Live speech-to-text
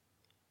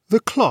The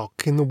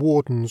clock in the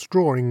warden's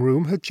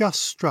drawing-room had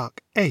just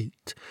struck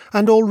 8,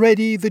 and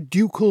already the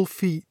ducal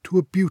feet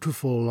were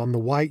beautiful on the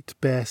white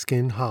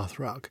bearskin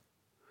hearthrug.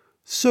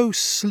 So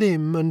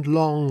slim and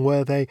long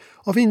were they,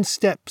 of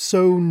instep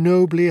so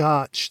nobly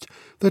arched,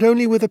 that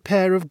only with a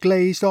pair of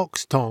glazed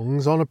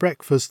ox-tongs on a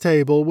breakfast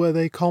table were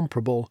they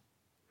comparable.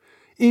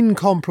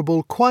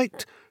 Incomparable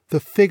quite the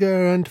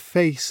figure and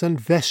face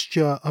and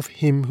vesture of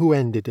him who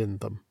ended in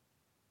them.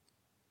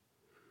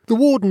 The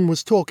warden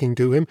was talking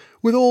to him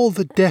with all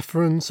the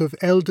deference of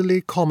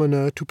elderly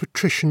commoner to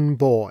patrician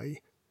boy.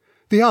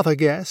 The other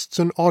guests,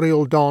 an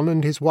Oriel Don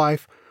and his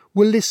wife,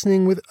 were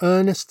listening with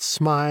earnest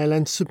smile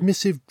and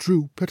submissive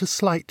droop at a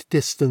slight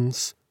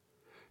distance.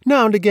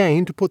 Now and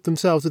again, to put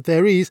themselves at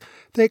their ease,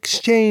 they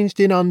exchanged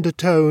in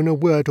undertone a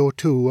word or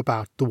two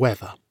about the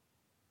weather.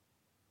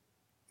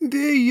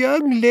 "The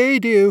young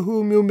lady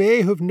whom you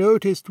may have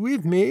noticed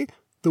with me,"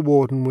 the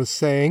warden was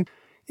saying,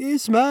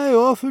 "is my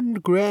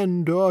orphaned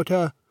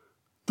granddaughter."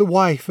 The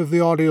wife of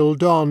the Oriel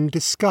Don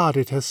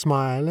discarded her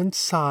smile and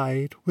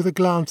sighed, with a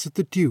glance at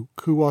the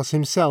Duke, who was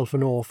himself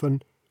an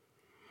orphan.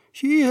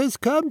 "She has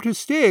come to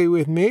stay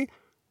with me."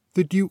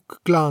 The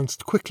Duke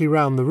glanced quickly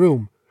round the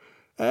room.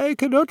 "I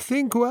cannot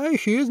think why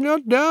she is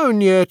not down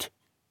yet."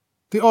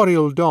 The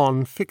Oriel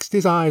Don fixed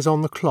his eyes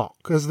on the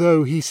clock, as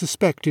though he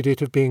suspected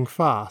it of being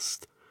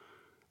fast.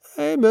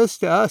 "I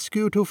must ask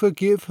you to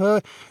forgive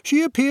her.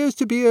 She appears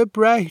to be a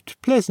bright,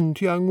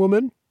 pleasant young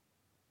woman."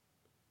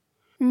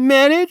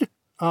 "Married?"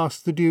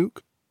 asked the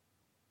Duke.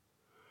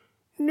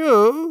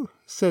 "No,"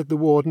 said the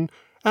warden,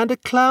 and a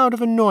cloud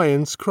of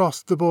annoyance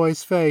crossed the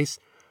boy's face.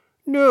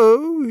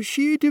 "No,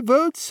 she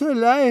devotes her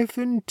life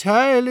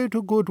entirely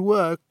to good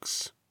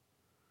works."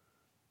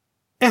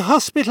 "A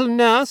hospital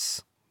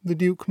nurse?" the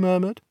Duke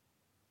murmured.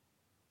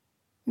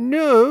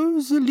 "No,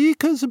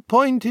 Zuleika's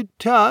appointed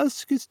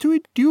task is to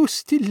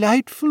induce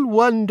delightful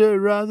wonder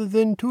rather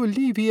than to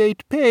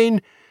alleviate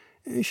pain.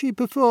 She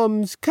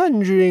performs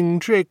conjuring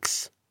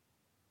tricks."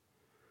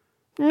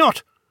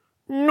 Not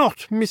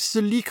Miss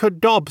Zuleika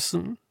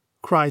Dobson,"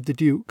 cried the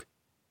Duke.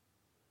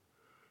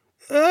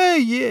 "Ah,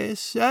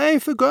 yes, I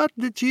forgot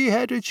that she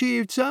had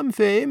achieved some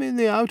fame in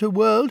the outer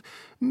world.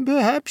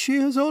 Perhaps she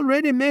has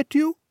already met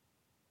you?"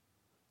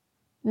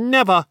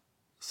 "Never,"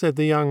 said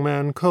the young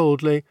man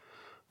coldly.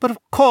 "But of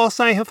course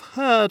I have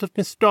heard of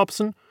Miss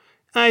Dobson.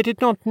 I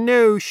did not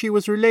know she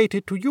was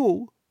related to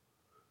you."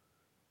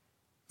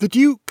 The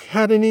Duke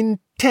had an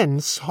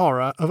intense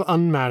horror of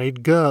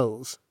unmarried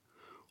girls.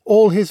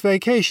 All his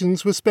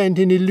vacations were spent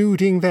in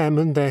eluding them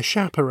and their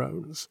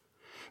chaperones.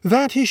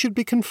 That he should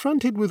be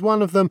confronted with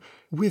one of them,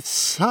 with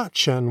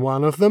such an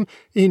one of them,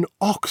 in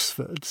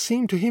Oxford,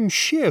 seemed to him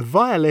sheer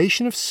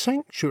violation of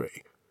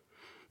sanctuary.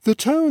 The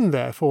tone,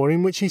 therefore,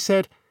 in which he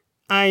said,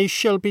 "I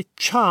shall be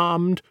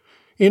charmed,"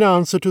 in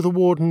answer to the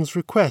warden's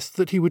request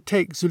that he would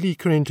take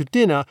Zuleika into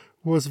dinner,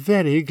 was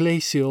very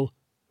glacial.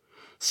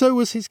 So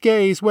was his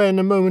gaze when,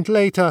 a moment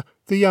later,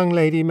 the young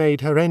lady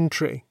made her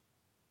entry.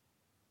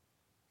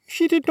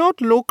 "She did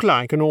not look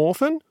like an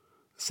orphan,"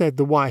 said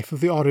the wife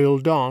of the Oriel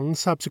Don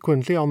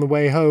subsequently on the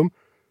way home.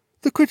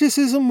 The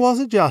criticism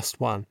was a just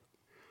one.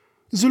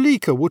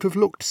 Zuleika would have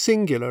looked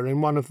singular in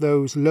one of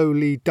those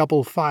lowly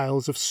double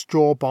files of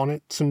straw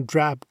bonnets and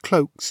drab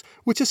cloaks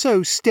which are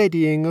so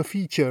steadying a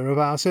feature of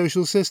our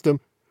social system.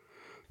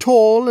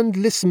 Tall and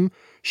lissom,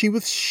 she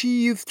was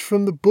sheathed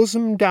from the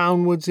bosom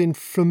downwards in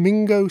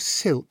flamingo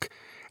silk,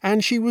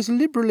 and she was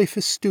liberally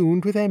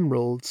festooned with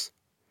emeralds.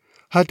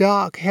 Her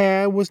dark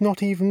hair was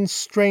not even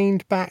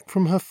strained back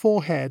from her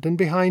forehead and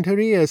behind her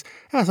ears,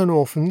 as an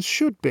orphan's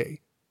should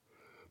be.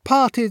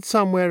 Parted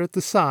somewhere at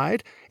the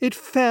side, it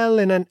fell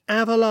in an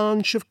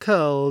avalanche of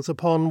curls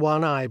upon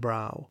one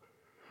eyebrow.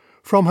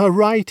 From her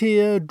right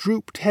ear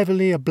drooped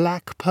heavily a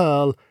black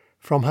pearl,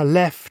 from her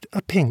left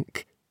a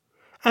pink,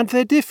 and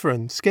their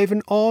difference gave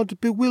an odd,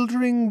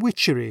 bewildering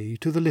witchery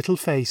to the little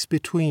face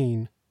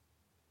between.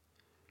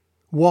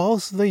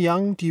 Was the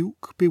young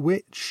Duke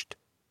bewitched?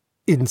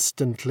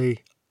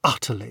 Instantly,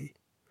 utterly.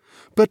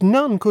 But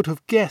none could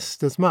have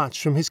guessed as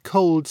much from his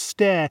cold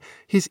stare,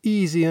 his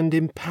easy and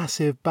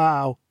impassive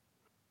bow.